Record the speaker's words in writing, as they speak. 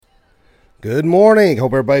Good morning.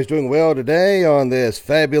 Hope everybody's doing well today on this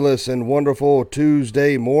fabulous and wonderful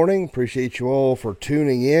Tuesday morning. Appreciate you all for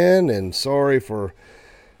tuning in, and sorry for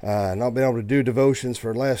not being able to do devotions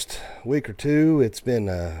for the last week or two. It's been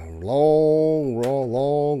a long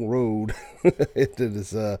road. It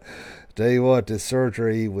is, tell you what, this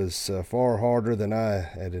surgery was far harder than I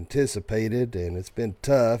had anticipated, and it's been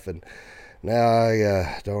tough. And now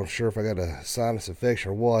I don't sure if I got a sinus infection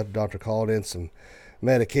or what. Doctor called in some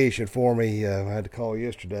medication for me. I had to call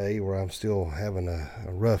yesterday where I'm still having a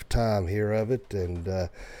rough time here of it, and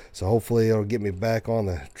so hopefully it'll get me back on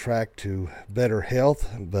the track to better health.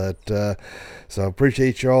 But so I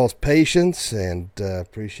appreciate y'all's patience, and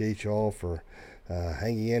appreciate y'all for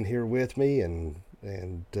hanging in here with me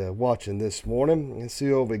and watching this morning. Let's see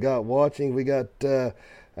what we got watching. We got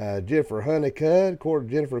Jennifer Honeycutt,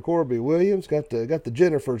 Jennifer Corby Williams, got the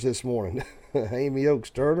Jennifers this morning. Amy Oaks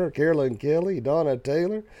Turner, Carolyn Kelly, Donna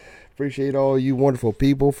Taylor. Appreciate all you wonderful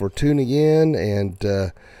people for tuning in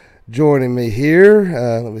and joining me here.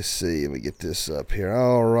 Let me see. Let me get this up here.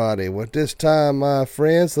 All righty. Well, at this time, my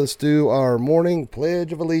friends, let's do our morning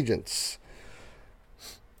Pledge of Allegiance.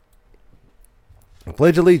 I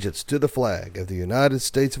pledge allegiance to the flag of the United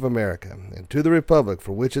States of America and to the republic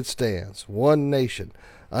for which it stands, one nation,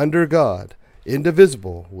 under God,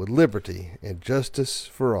 indivisible, with liberty and justice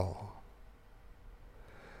for all.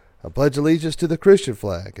 I pledge allegiance to the Christian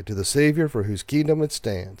flag and to the Savior for whose kingdom it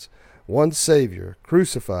stands, one Savior,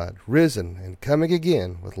 crucified, risen, and coming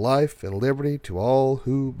again with life and liberty to all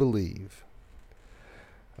who believe.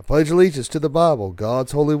 I pledge allegiance to the Bible,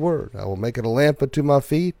 God's holy word. I will make it a lamp unto my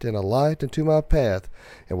feet and a light unto my path,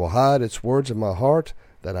 and will hide its words in my heart,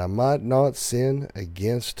 that I might not sin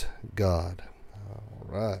against God. All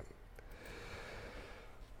right.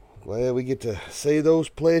 Well, we get to say those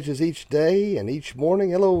pledges each day and each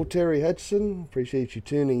morning. Hello, Terry Hudson. Appreciate you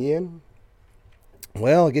tuning in.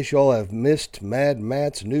 Well, I guess you all have missed Mad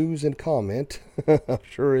Matt's news and comment. I'm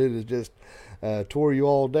sure it has just tore you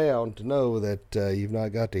all down to know that you've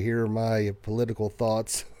not got to hear my political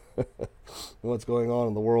thoughts what's going on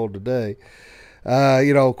in the world today.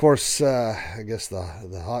 Of course, I guess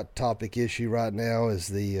the hot topic issue right now is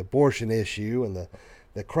the abortion issue and the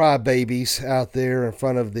crybabies out there in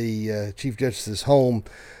front of the Chief Justice's home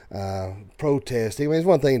protesting. I mean, it's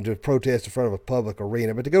one thing to protest in front of a public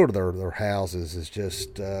arena, but to go to their houses is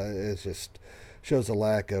just it just shows a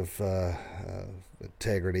lack of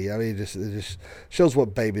integrity. I mean, it just shows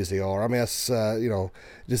what babies they are. I mean, that's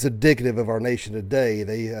just indicative of our nation today.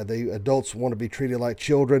 They adults want to be treated like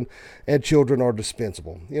children, and children are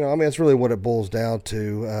dispensable. I mean, that's really what it boils down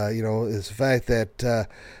to. Is the fact that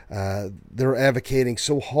they're advocating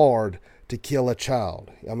so hard to kill a child.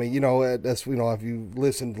 I mean, that's, if you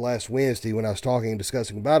listened last Wednesday when I was talking and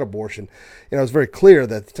discussing about abortion, it was very clear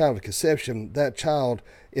that at the time of conception, that child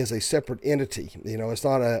is a separate entity. It's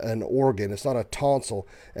not an organ, it's not a tonsil,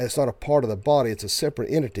 it's not a part of the body, it's a separate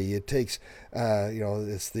entity. It takes,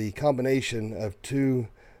 it's the combination of two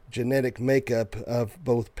genetic makeup of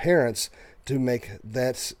both parents to make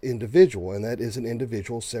that individual, and that is an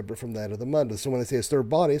individual separate from that of the mother. So when they say it's their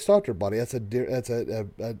body, it's not their body. That's an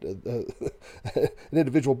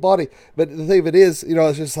individual body. But the thing of it is,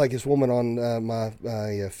 it's just like this woman on my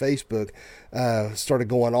Facebook started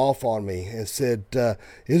going off on me and said,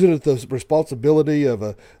 "Isn't it the responsibility of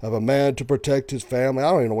a man to protect his family?" I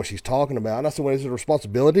don't even know what she's talking about. And I said, "Well, is it a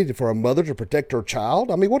responsibility for a mother to protect her child?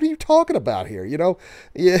 I mean, what are you talking about here? You're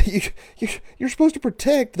supposed to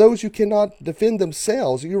protect those who cannot defend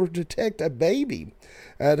themselves. You protect a baby.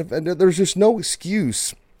 And there's just no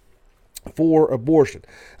excuse for abortion.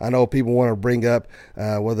 I know people want to bring up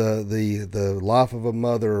whether the life of a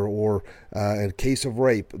mother or in case of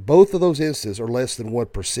rape. Both of those instances are less than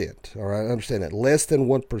 1%. All right, I understand that. Less than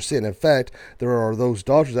 1%. In fact, there are those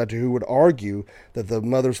doctors out there who would argue that the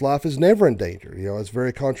mother's life is never in danger. It's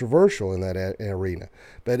very controversial in that arena.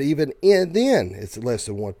 But even then, it's less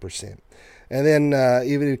than 1%. And then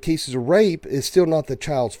even in cases of rape, it's still not the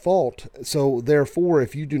child's fault. So therefore,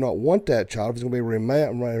 if you do not want that child, if it's going to be a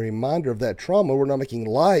reminder of that trauma, we're not making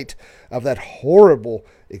light of that horrible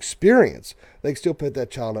experience. They can still put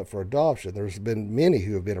that child up for adoption. There's been many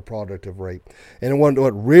who have been a product of rape. And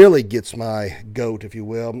what really gets my goat, if you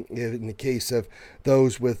will, in the case of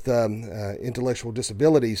those with intellectual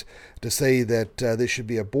disabilities, to say that this should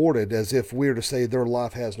be aborted as if we're to say their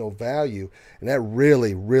life has no value. And that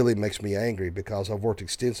really, really makes me angry, because I've worked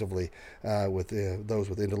extensively with those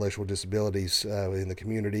with intellectual disabilities in the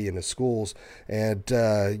community and the schools. And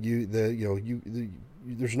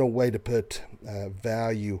there's no way to put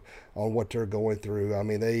value on what they're going through. I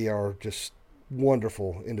mean, they are just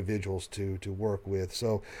wonderful individuals to work with.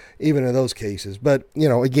 So even in those cases, but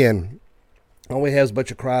again, all we have is a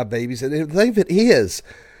bunch of crybabies, and the thing of it is,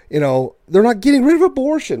 they're not getting rid of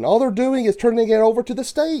abortion. All they're doing is turning it over to the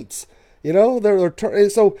states.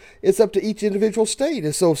 So it's up to each individual state.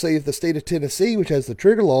 And so, say if the state of Tennessee, which has the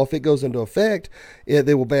trigger law, if it goes into effect,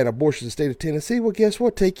 they will ban abortion in the state of Tennessee. Well, guess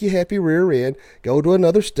what? Take your happy rear end, go to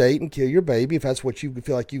another state and kill your baby if that's what you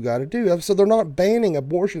feel like you got to do. So they're not banning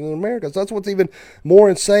abortion in America. So that's what's even more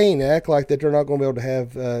insane. To act like that they're not going to be able to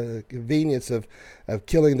have convenience of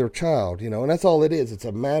killing their child. And that's all it is. It's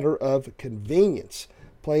a matter of convenience.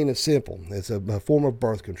 Plain and simple. It's a form of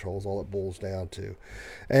birth control is all it boils down to.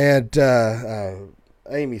 And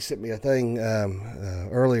Amy sent me a thing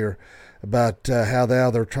earlier about how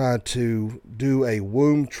now they're trying to do a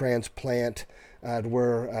womb transplant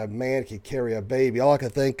where a man could carry a baby. All I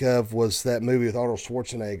could think of was that movie with Arnold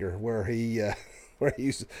Schwarzenegger where he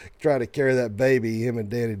used to try to carry that baby, him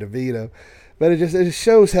and Danny DeVito. But it just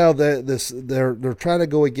shows how they're trying to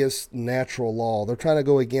go against natural law. They're trying to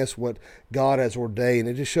go against what God has ordained.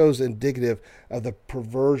 It just shows indicative of the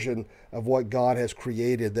perversion of what God has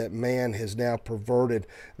created, that man has now perverted,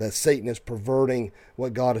 that Satan is perverting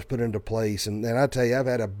what God has put into place. And I tell you, I've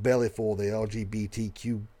had a belly full of the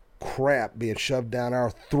LGBTQ crap being shoved down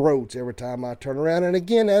our throats every time I turn around. And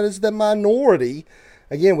again, that is the minority.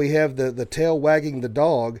 Again, we have the tail wagging the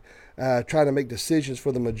dog, trying to make decisions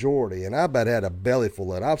for the majority. And I about had a belly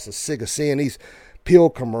full of it. I was so sick of seeing these pill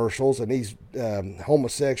commercials and these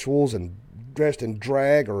homosexuals and dressed in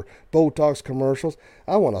drag or Botox commercials.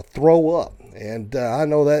 I want to throw up. And I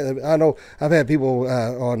know I've had people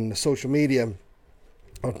on social media,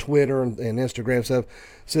 on Twitter and Instagram stuff,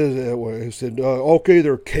 who said, okay,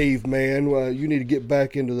 they're caveman. You need to get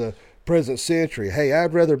back into the present century. Hey,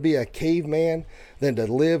 I'd rather be a caveman than to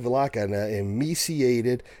live like an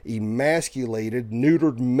emaciated, emasculated,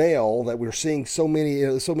 neutered male that we're seeing so many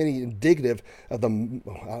indicative of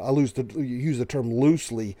use the term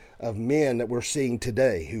loosely, of men that we're seeing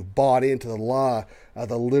today who bought into the lie of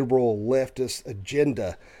the liberal leftist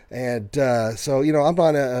agenda. And so I'm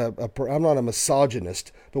not a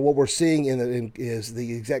misogynist, but what we're seeing is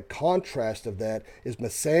the exact contrast of that is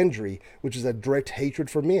misandry, which is a direct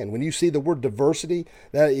hatred for men. When you see the word diversity,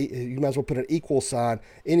 that you might as well put an equal sign,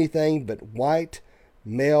 anything but white,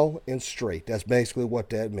 male, and straight. That's basically what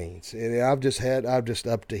that means. And I'm just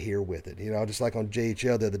up to here with it. Just like on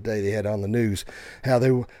JHL the other day, they had on the news how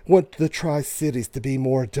they want the Tri-Cities to be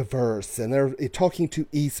more diverse, and they're talking to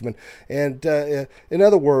Eastman. And in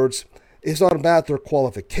other words, it's not about their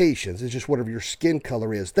qualifications. It's just whatever your skin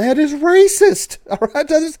color is. That is racist. All right,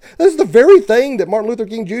 that is the very thing that Martin Luther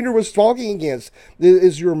King Jr. was talking against.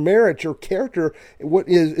 Is your merit, your character, what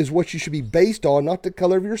is what you should be based on, not the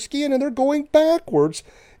color of your skin. And they're going backwards.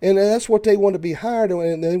 And that's what they want to be hired,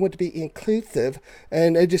 and they want to be inclusive,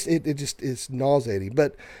 and it just is nauseating.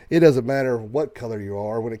 But it doesn't matter what color you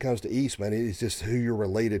are when it comes to Eastman. It's just who you're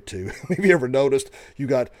related to. Have you ever noticed you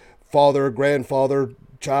got father, grandfather,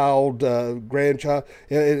 child, grandchild?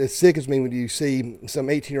 It sickens me when you see some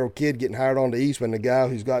 18-year-old kid getting hired on to Eastman, the guy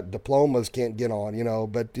who's got diplomas can't get on,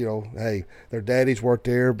 But hey, their daddies worked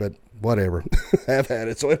there, but whatever. Have had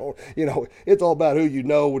it. So it's all about who you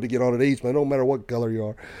know to get on at Eastman. No matter what color you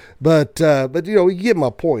are. But you get my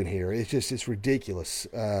point here. It's ridiculous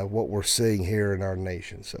what we're seeing here in our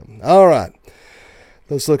nation. So all right,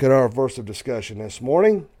 let's look at our verse of discussion this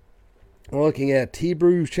morning. We're looking at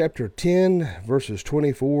Hebrews chapter 10, verses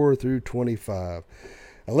 24 through 25.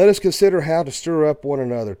 And let us consider how to stir up one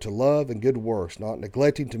another to love and good works, not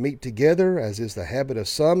neglecting to meet together, as is the habit of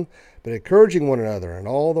some, but encouraging one another, and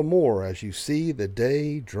all the more as you see the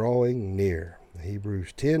day drawing near.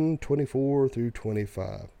 Hebrews 10, 24 through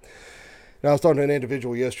 25. Now, I was talking to an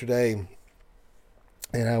individual yesterday,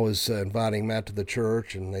 and I was inviting them out to the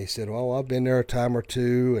church, and they said, well, I've been there a time or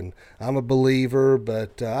two, and I'm a believer,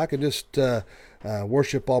 but I can just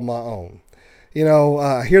worship on my own.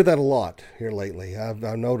 I hear that a lot here lately. I've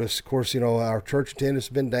noticed, of course, our church attendance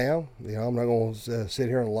has been down. I'm not going to sit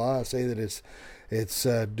here and lie and say that it's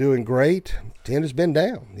doing great. Attendance has been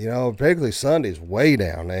down. Particularly Sunday's way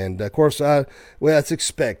down. And, of course, that's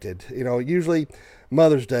expected. Usually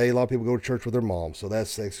Mother's Day, a lot of people go to church with their moms, so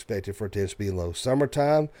that's expected for attendance to be low.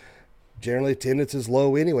 Summertime, generally attendance is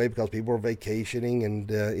low anyway because people are vacationing and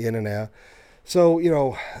in and out. So,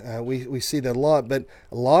 we see that a lot, but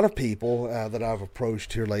a lot of people that I've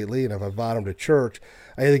approached here lately and I've invited them to church,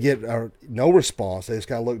 I either get no response. They just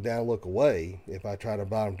kind of look down, look away if I try to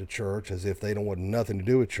invite them to church as if they don't want nothing to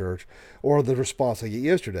do with church, or the response I get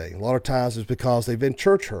yesterday. A lot of times it's because they've been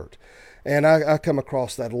church hurt. And I come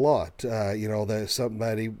across that a lot, that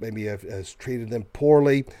somebody maybe has treated them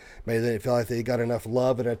poorly. Maybe they didn't feel like they got enough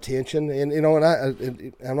love and attention. And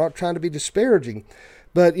I'm not trying to be disparaging,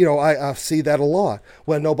 but, I see that a lot.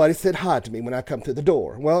 Well, nobody said hi to me when I come through the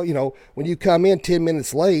door. Well, when you come in 10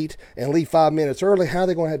 minutes late and leave 5 minutes early, how are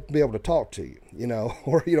they going to have to be able to talk to you?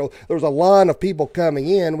 Or, there's a line of people coming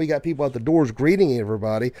in. We got people at the doors greeting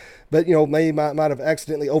everybody, but, they might have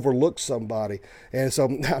accidentally overlooked somebody. And so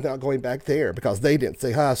I'm not going back there because they didn't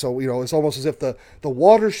say hi. So, it's almost as if the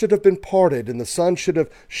water should have been parted and the sun should have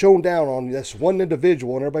shone down on this one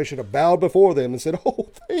individual and everybody should have bowed before them and said, "Oh,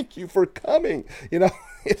 thank you for coming."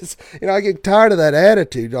 I get tired of that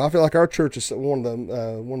attitude. I feel like our church is one of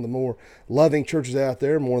the more loving churches out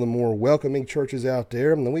there, one of the more welcoming churches out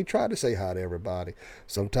there, and then we try to say hi to everybody.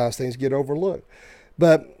 Sometimes things get overlooked,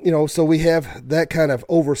 but so we have that kind of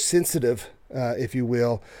oversensitive, if you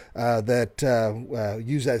will, that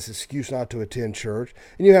use that as an excuse not to attend church,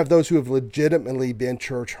 and you have those who have legitimately been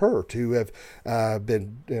church hurt, who have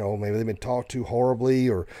been, maybe they've been talked to horribly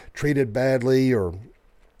or treated badly, or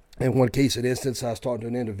in one case, an instance, I was talking to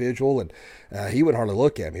an individual, and he wouldn't hardly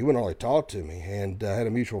look at me. He wouldn't hardly talk to me. And I had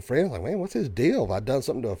a mutual friend. Like, man, what's his deal? Have I done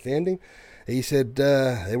something to offend him? He said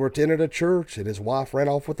they were attending a church, and his wife ran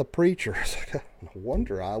off with a preacher. I was like, no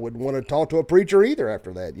wonder I wouldn't want to talk to a preacher either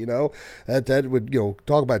after that. That would,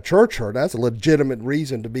 talk about church hurt. That's a legitimate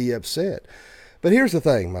reason to be upset. But here's the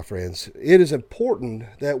thing, my friends. It is important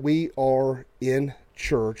that we are in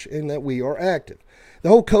church and that we are active. The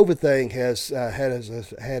whole COVID thing has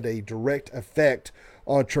had a direct effect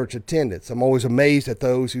on church attendance. I'm always amazed at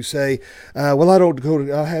those who say, "Well,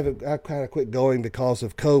 I kind of quit going because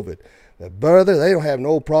of COVID." But brother, they don't have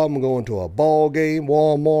no problem going to a ball game,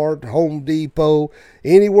 Walmart, Home Depot,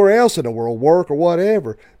 anywhere else in the world, work or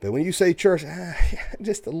whatever. But when you say church,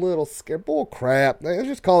 just a little scared. Bull crap. Let's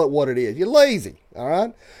just call it what it is. You're lazy, all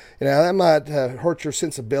right? That might hurt your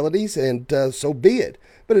sensibilities, and so be it.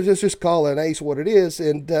 But it's just call an ace what it is,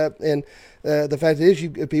 and the fact is,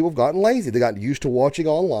 people have gotten lazy. They got used to watching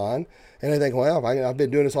online, and they think, well, I've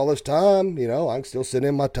been doing this all this time. I can still sit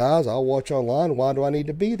in my ties. I'll watch online. Why do I need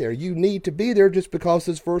to be there? You need to be there just because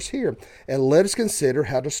this verse here. And let us consider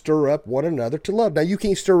how to stir up one another to love. Now, you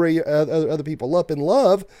can't stir other people up in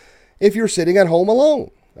love if you're sitting at home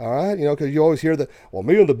alone. All right, because you always hear well,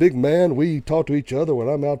 me and the big man, we talk to each other when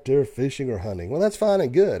I'm out there fishing or hunting. Well, that's fine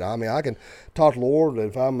and good. I mean, I can talk to the Lord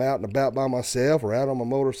if I'm out and about by myself or out on my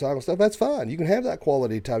motorcycle and stuff. That's fine. You can have that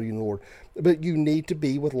quality time with the Lord. But you need to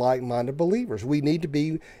be with like-minded believers. We need to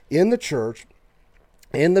be in the church,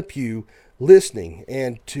 in the pew, listening,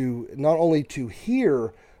 and to not only to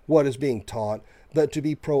hear what is being taught, but to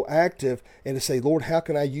be proactive and to say, Lord, how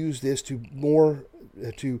can I use this to more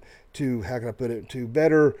how can I put it, to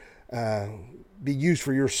better be used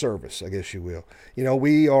for your service, I guess you will.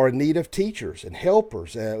 We are in need of teachers and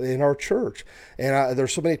helpers in our church. And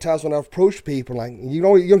there's so many times when I've approached people, like,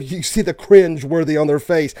 you see the cringe worthy on their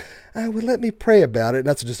face. Well, let me pray about it. And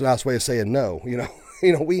that's just a nice way of saying no,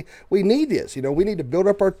 we need this. We need to build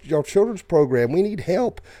up our children's program. We need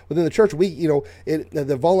help within the church.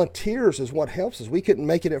 The volunteers is what helps us. We couldn't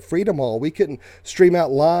make it at Freedom Hall. We couldn't stream out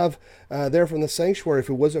live there from the sanctuary if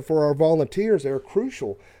it wasn't for our volunteers. They're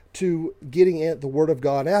crucial to getting the Word of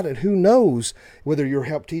God out. And who knows whether you're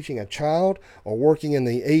help teaching a child or working in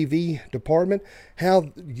the AV department,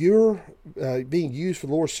 how you're being used for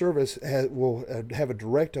the Lord's service will have a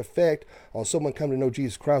direct effect on someone coming to know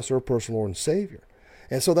Jesus Christ, their personal Lord and Savior.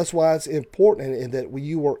 And so that's why it's important that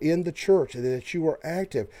you are in the church and that you are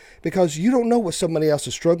active, because you don't know what somebody else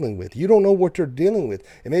is struggling with. You don't know what they're dealing with.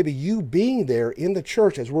 And maybe you being there in the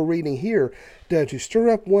church, as we're reading here, to stir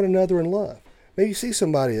up one another in love. Maybe you see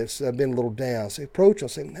somebody that's been a little down. Say, approach them,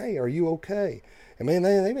 say, hey, are you okay? And man,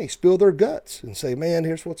 they may spill their guts and say, man,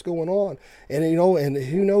 here's what's going on. And, and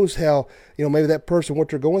who knows how, maybe that person, what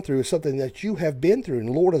they're going through is something that you have been through and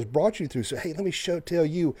the Lord has brought you through. So, hey, let me tell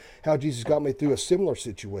you how Jesus got me through a similar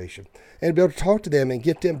situation, and be able to talk to them and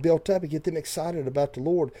get them built up and get them excited about the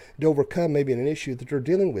Lord to overcome maybe an issue that they're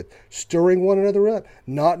dealing with. Stirring one another up,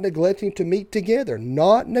 not neglecting to meet together,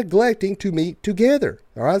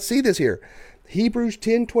 All right, see this here. Hebrews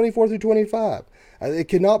 10:24-25. It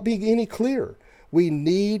cannot be any clearer. We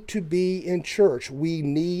need to be in church. We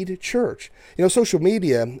need church. Social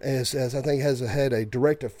media, as I think, has had a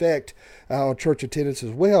direct effect on church attendance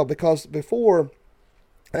as well, because before,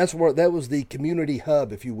 That was the community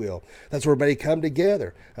hub, if you will. That's where everybody come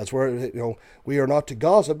together. That's where, we are not to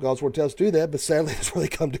gossip. God's word tells us to do that, but sadly that's where they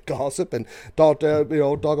come to gossip and talk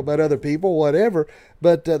about other people, whatever.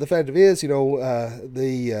 But the fact of it is,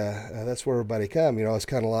 that's where everybody come. It's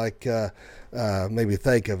kind of like maybe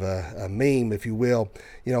think of a meme, if you will.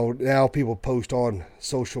 Now people post on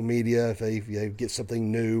social media if they get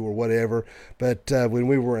something new or whatever. But when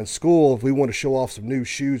we were in school, if we want to show off some new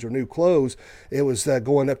shoes or new clothes, it was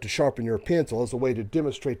going up to sharpen your pencil as a way to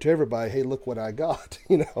demonstrate to everybody, hey, look what I got.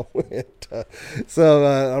 So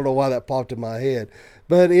I don't know why that popped in my head,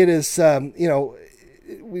 but it is, of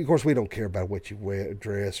course, we don't care about what you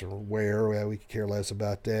dress or wear. We could care less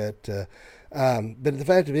about that. But the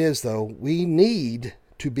fact of it is, though, we need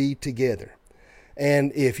to be together.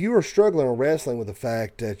 And if you are struggling or wrestling with the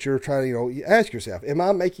fact that you're trying to, you ask yourself, am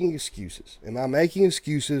I making excuses? Am I making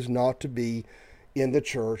excuses not to be in the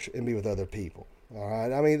church and be with other people? All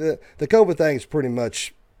right. I mean, the COVID thing is pretty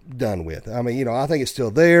much done with. I mean, I think it's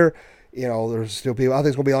still there. There's still people. I think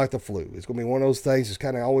it's going to be like the flu. It's going to be one of those things. It's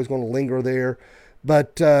kind of always going to linger there,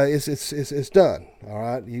 but it's done. All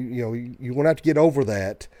right. You won't have to get over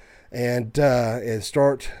that and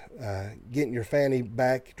start getting your fanny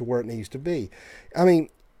back to where it needs to be. I mean,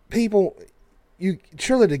 people,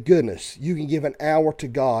 surely to goodness, you can give an hour to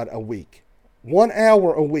God a week. 1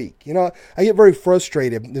 hour a week. I get very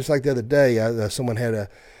frustrated. Just like the other day, someone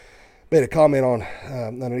made a comment on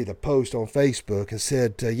underneath a post on Facebook and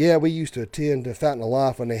said, yeah, we used to attend Fountain of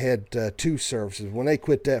Life when they had 2 services. When they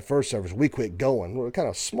quit that first service, we quit going. We're kind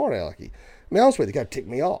of smart alecky. I mean, honestly, they got to tick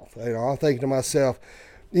me off. I'm thinking to myself,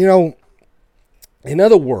 in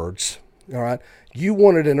other words, all right, you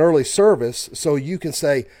wanted an early service so you can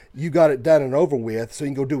say you got it done and over with so you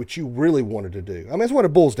can go do what you really wanted to do. I mean, that's what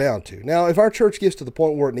it boils down to. Now, if our church gets to the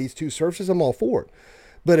point where it needs 2 services, I'm all for it.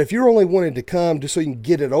 But if you're only wanting to come just so you can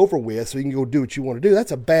get it over with so you can go do what you want to do,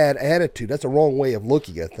 that's a bad attitude. That's a wrong way of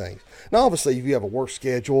looking at things. Now, obviously, if you have a work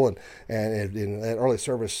schedule and that early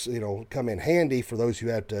service, come in handy for those who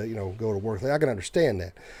have to, go to work, I can understand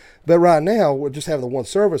that. But right now, we're just having the 1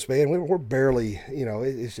 service, man. We're barely,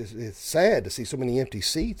 it's sad to see so many empty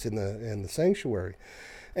seats in the sanctuary.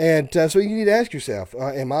 And so you need to ask yourself,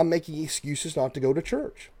 am I making excuses not to go to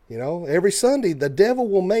church? Every Sunday, the devil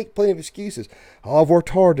will make plenty of excuses. Oh, I've worked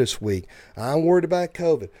hard this week. I'm worried about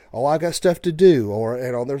COVID. Oh, I got stuff to do. Or,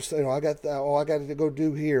 I got to go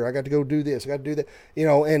do here. I got to go do this. I got to do that.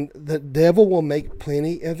 And the devil will make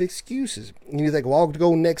plenty of excuses. And you think, well, I'll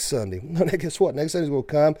go next Sunday. No, guess what? Next Sunday's going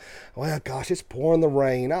to come. Well, gosh, it's pouring the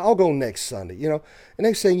rain. I'll go next Sunday. And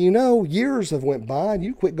next thing you know, years have went by and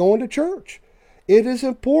you quit going to church. It is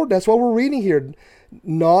important. That's what we're reading here.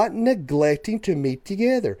 Not neglecting to meet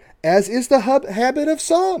together, as is the habit of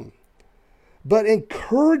some, but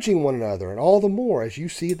encouraging one another, and all the more as you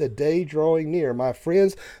see the day drawing near. My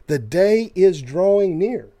friends, the day is drawing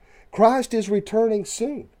near. Christ is returning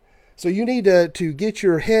soon. So you need to get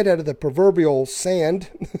your head out of the proverbial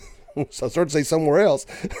sand. So I started to say somewhere else,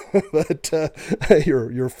 but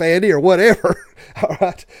your fanny or whatever. All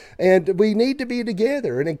right. And we need to be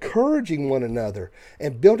together and encouraging one another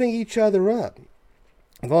and building each other up.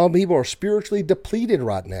 A lot of people are spiritually depleted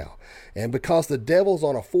right now. And because the devil's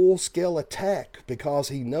on a full-scale attack, because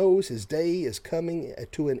he knows his day is coming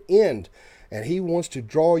to an end, and he wants to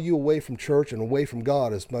draw you away from church and away from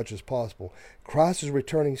God as much as possible. Christ is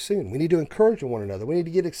returning soon. We need to encourage one another. We need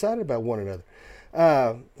to get excited about one another.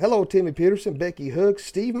 Hello, Timmy Peterson, Becky Hooks,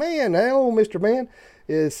 Steve Mann. Hello, Mr. Mann.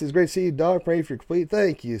 It's great to see you, Dog. Pray for your complete.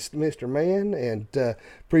 Thank you, Mr. Mann, and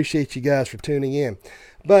appreciate you guys for tuning in.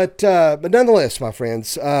 But nonetheless, my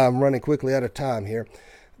friends, I'm running quickly out of time here.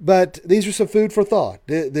 But these are some food for thought.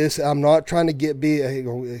 This I'm not trying to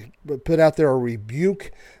put out there a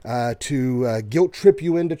rebuke to guilt trip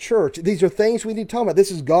you into church. These are things we need to talk about.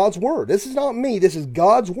 This is God's word. This is not me. This is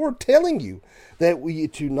God's word telling you that we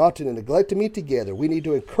not to neglect to meet together. We need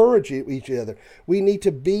to encourage each other. We need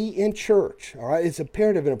to be in church. All right, it's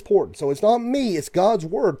imperative and important. So it's not me. It's God's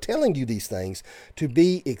word telling you these things. To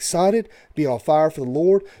be excited, be on fire for the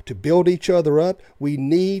Lord, to build each other up. We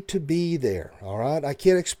need to be there. All right, I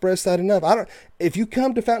can't express that enough. If you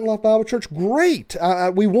come to Fountain Life Bible Church, great.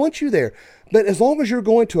 We want you there. But as long as you're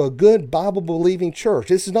going to a good Bible-believing church,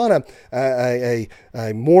 this is not a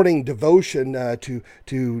morning devotion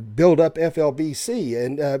to build up FLBC.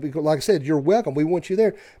 And because, like I said, you're welcome. We want you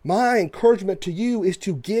there. My encouragement to you is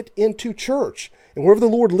to get into church. And wherever the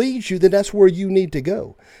Lord leads you, then that's where you need to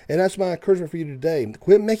go. And that's my encouragement for you today.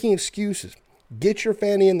 Quit making excuses. Get your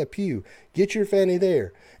fanny in the pew. Get your fanny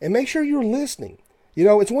there. And make sure you're listening.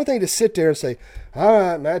 It's one thing to sit there and say, all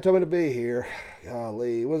right, Matt told me to be here.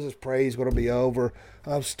 golly, when's this praise going to be over?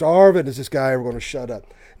 I'm starving. Is this guy ever going to shut up?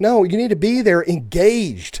 No, you need to be there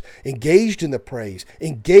engaged in the praise,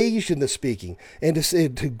 engaged in the speaking, and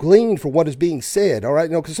to glean for what is being said. All right,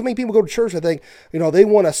 because so many people go to church, I think, they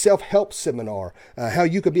want a self-help seminar, how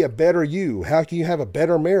you could be a better you, how can you have a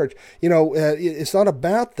better marriage. It's not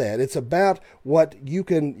about that. It's about what you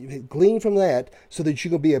can glean from that so that you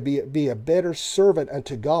can be a better servant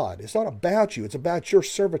unto God. It's not about you. It's about your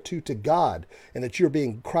servitude to God and that you're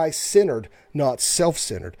being Christ-centered, not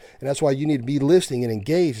self-centered. And that's why you need to be listening and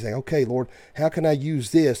engaged, saying, okay, Lord, how can I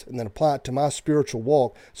use this and then apply it to my spiritual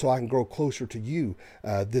walk so I can grow closer to you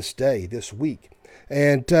this day, this week.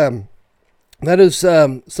 And that is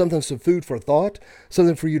some food for thought,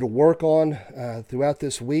 something for you to work on throughout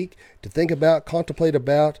this week, to think about, contemplate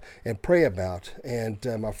about, and pray about. And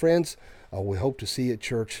my friends, we hope to see you at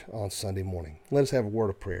church on Sunday morning. Let us have a word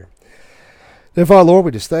of prayer. Dear Father, Lord,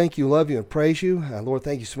 we just thank you, love you, and praise you. Lord,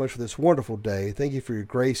 thank you so much for this wonderful day. Thank you for your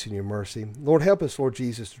grace and your mercy. Lord, help us, Lord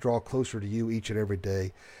Jesus, to draw closer to you each and every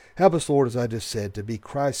day. Help us, Lord, as I just said, to be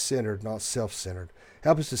Christ-centered, not self-centered.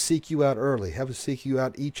 Help us to seek you out early. Help us to seek you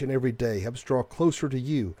out each and every day. Help us draw closer to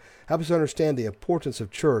you. Help us understand the importance of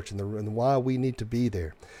church and why we need to be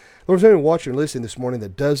there. Lord, if anyone watching or listening this morning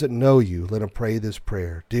that doesn't know you, let them pray this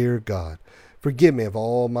prayer. Dear God, forgive me of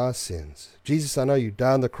all my sins. Jesus, I know you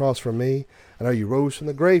died on the cross for me. I know you rose from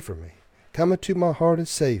the grave for me. Come into my heart and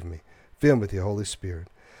save me. Fill me with your Holy Spirit.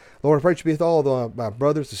 Lord, I pray that you be with all my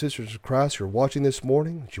brothers and sisters of Christ who are watching this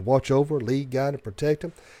morning, that you watch over, lead, guide, and protect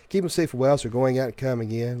them. Keep them safe and well as they're going out and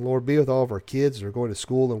coming in. Lord, be with all of our kids that are going to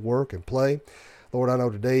school and work and play. Lord, I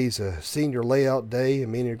know today's a senior layout day,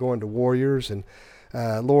 and many are going to Warriors. And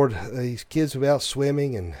Lord, these kids are out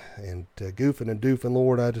swimming and goofing and doofing.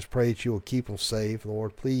 Lord, I just pray that you will keep them safe.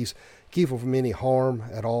 Lord, please keep them from any harm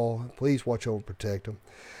at all. Please watch over and protect them.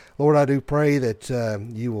 Lord, I do pray that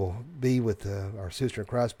you will be with our sister in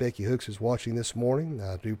Christ, Becky Hooks, who's watching this morning.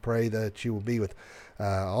 I do pray that you will be with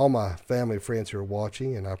all my family and friends who are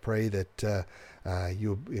watching, and I pray that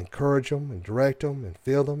you'll encourage them and direct them and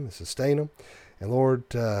fill them and sustain them. And Lord,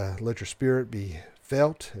 let your spirit be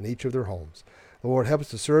felt in each of their homes. Lord, help us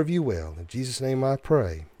to serve you well. In Jesus' name I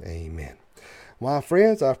pray. Amen. My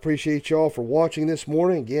friends, I appreciate you all for watching this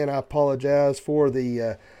morning. Again, I apologize for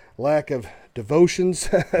the lack of devotions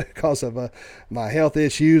because of my health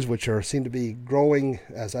issues, which seem to be growing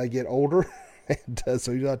as I get older. And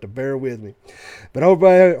so you'll have to bear with me. But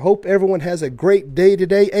I hope everyone has a great day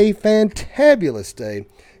today, a fantabulous day.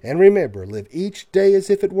 And remember, live each day as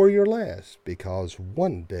if it were your last, because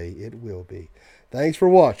one day it will be. Thanks for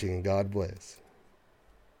watching, and God bless.